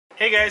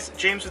Hey guys,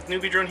 James with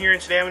NewBeeDrone here,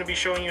 and today I'm going to be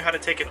showing you how to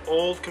take an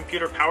old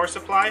computer power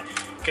supply,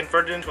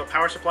 convert it into a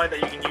power supply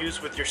that you can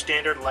use with your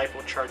standard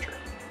Lipo charger.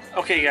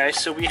 Okay guys,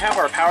 so we have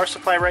our power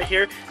supply right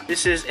here.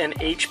 This is an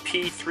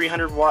HP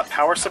 300 watt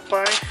power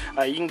supply.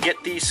 You can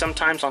get these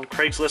sometimes on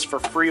Craigslist for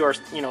free or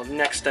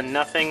next to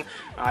nothing.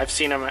 I've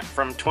seen them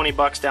from 20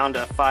 bucks down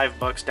to 5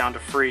 bucks down to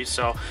free.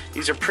 So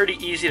these are pretty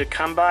easy to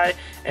come by,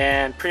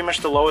 and pretty much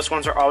the lowest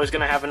ones are always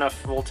going to have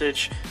enough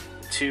voltage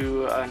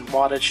and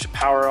wattage to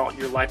power all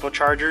your Lipo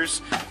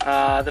chargers.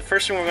 The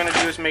first thing we're going to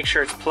do is make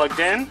sure it's plugged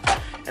in,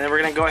 and then we're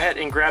going to go ahead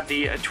and grab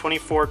the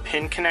 24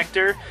 pin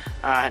connector.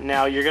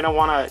 Now you're going to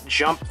want to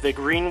jump the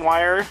green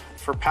wire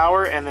for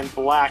power and then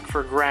black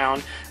for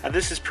ground.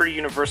 This is pretty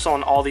universal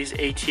in all these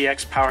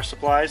ATX power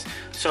supplies.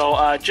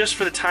 So just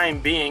for the time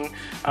being,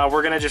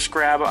 we're going to just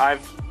grab,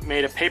 I've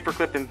made a paper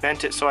clip and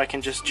bent it so I can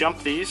just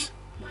jump these.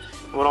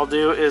 What I'll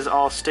do is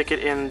I'll stick it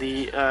in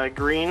the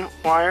green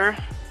wire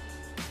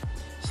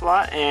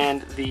slot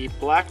and the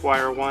black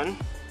wire one,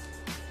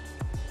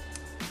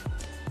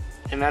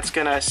 and that's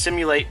going to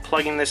simulate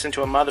plugging this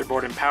into a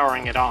motherboard and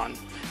powering it on,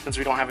 since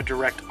we don't have a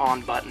direct on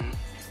button.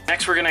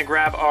 Next we're going to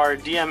grab our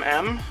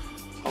DMM.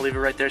 I'll leave it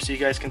right there so you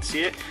guys can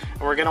see it,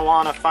 and we're going to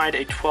want to find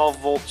a 12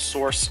 volt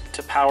source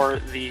to power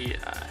the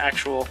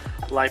actual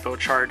Lipo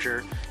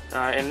charger.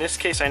 In this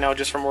case, I know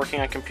just from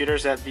working on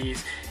computers that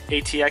these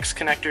ATX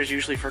connectors,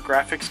 usually for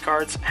graphics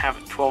cards,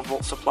 have a 12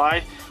 volt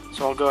supply.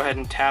 So I'll go ahead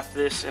and tap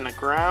this in a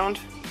ground,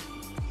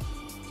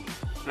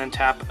 and then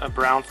tap a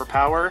brown for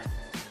power.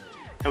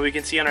 And we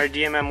can see on our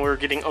DMM we're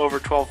getting over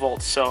 12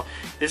 volts. So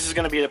this is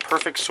going to be the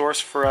perfect source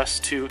for us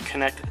to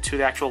connect to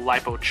the actual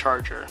Lipo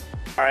charger.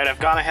 Alright, I've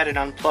gone ahead and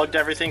unplugged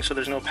everything so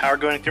there's no power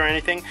going through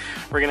anything.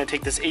 We're going to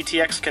take this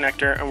ATX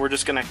connector and we're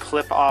just going to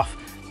clip off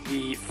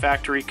the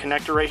factory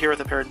connector right here with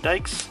a pair of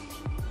dikes.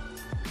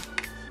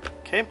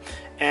 Okay,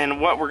 and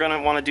what we're going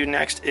to want to do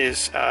next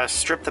is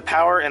strip the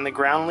power and the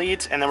ground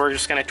leads, and then we're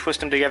just going to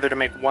twist them together to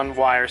make one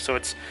wire so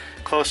it's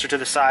closer to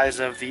the size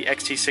of the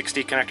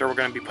XT60 connector we're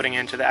going to be putting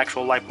into the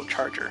actual Lipo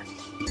charger.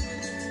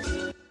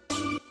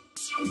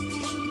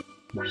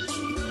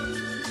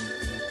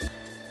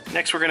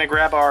 Next we're going to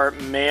grab our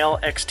male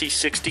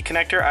XT60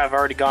 connector. I've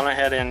already gone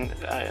ahead and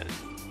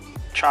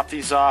chopped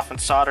these off and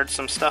soldered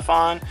some stuff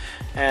on,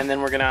 and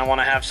then we're going to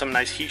want to have some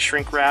nice heat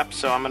shrink wrap,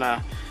 so I'm going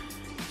to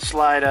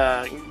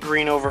slide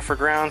green over for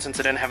ground since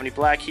I didn't have any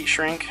black heat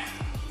shrink,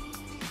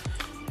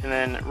 and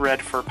then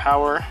red for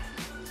power,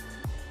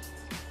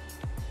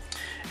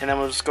 and then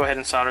we'll just go ahead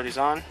and solder these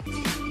on.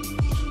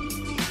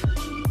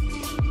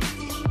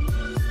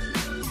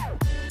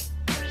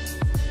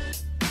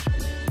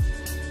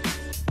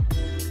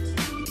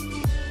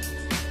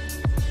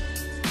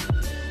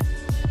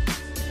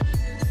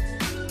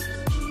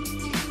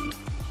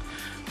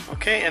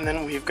 Okay, and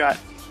then we've got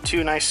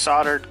two nice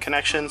soldered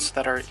connections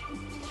that are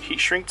heat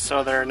shrinked,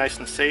 so they're nice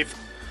and safe.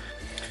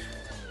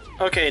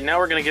 Okay, now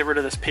we're going to get rid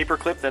of this paper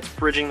clip that's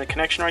bridging the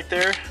connection right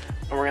there,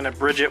 and we're going to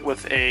bridge it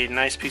with a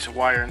nice piece of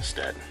wire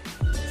instead.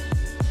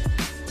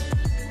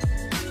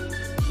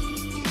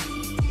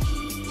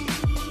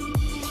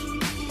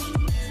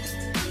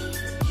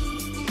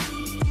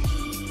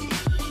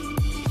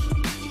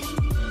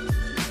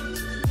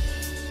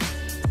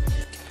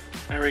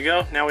 There we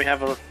go. Now we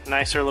have a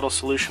nicer little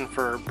solution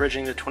for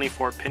bridging the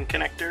 24 pin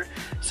connector.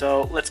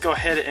 So let's go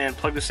ahead and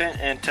plug this in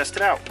and test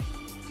it out.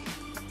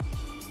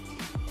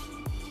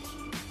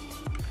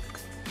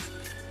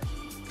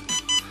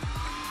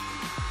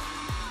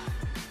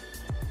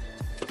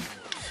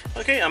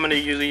 Okay, I'm going to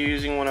be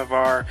using one of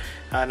our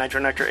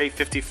Nitro Nectar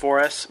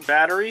 854S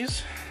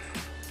batteries.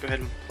 Go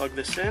ahead and plug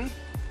this in.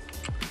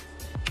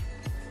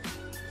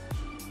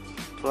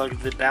 Plug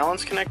the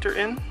balance connector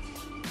in.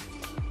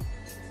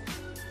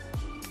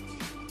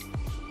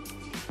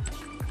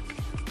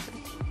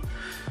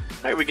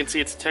 Alright, we can see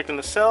it's detecting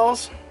the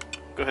cells.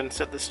 Go ahead and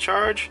set this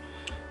charge.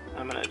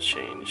 I'm going to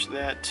change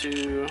that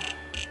to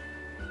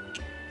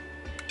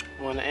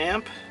 1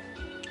 amp.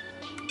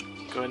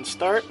 Go ahead and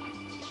start.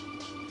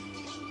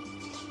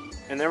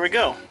 And there we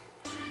go.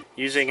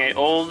 Using an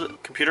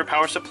old computer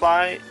power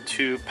supply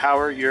to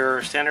power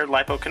your standard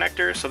Lipo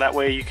connector, so that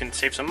way you can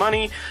save some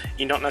money.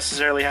 You don't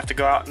necessarily have to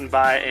go out and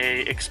buy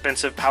an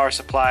expensive power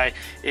supply.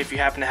 If you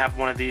happen to have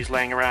one of these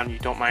laying around, you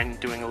don't mind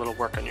doing a little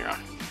work on your own.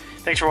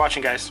 Thanks for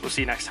watching, guys. We'll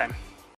see you next time.